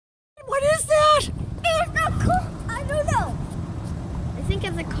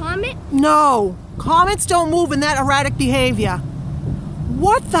think it's a comet? No, comets don't move in that erratic behavior.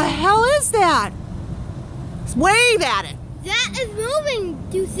 What the hell is that? Wave at it. That is moving.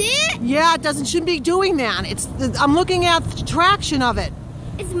 Do you see it? Yeah, it shouldn't be doing that. I'm looking at the traction of it.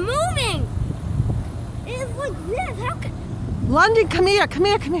 It's moving. It's like this. How can... London, come here.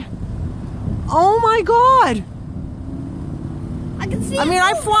 Oh my God. I can see I mean,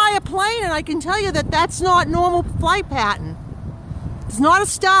 I fly a plane and I can tell you that that's not normal flight pattern. It's not a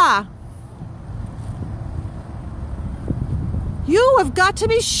star. You have got to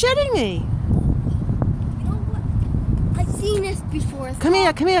be shitting me. You know what? I've seen this before. Come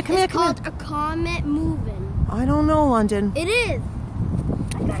here. It's called a comet moving. I don't know, London. It is.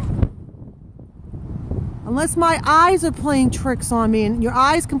 Unless my eyes are playing tricks on me, and your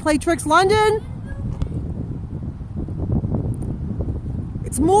eyes can play tricks, London.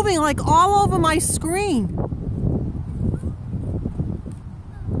 It's moving like all over my screen.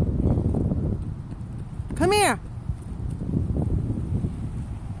 Come here.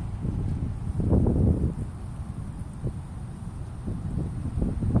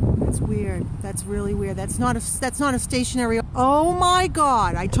 That's weird. That's really weird. That's not a stationary. Oh my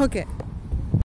God! I took it.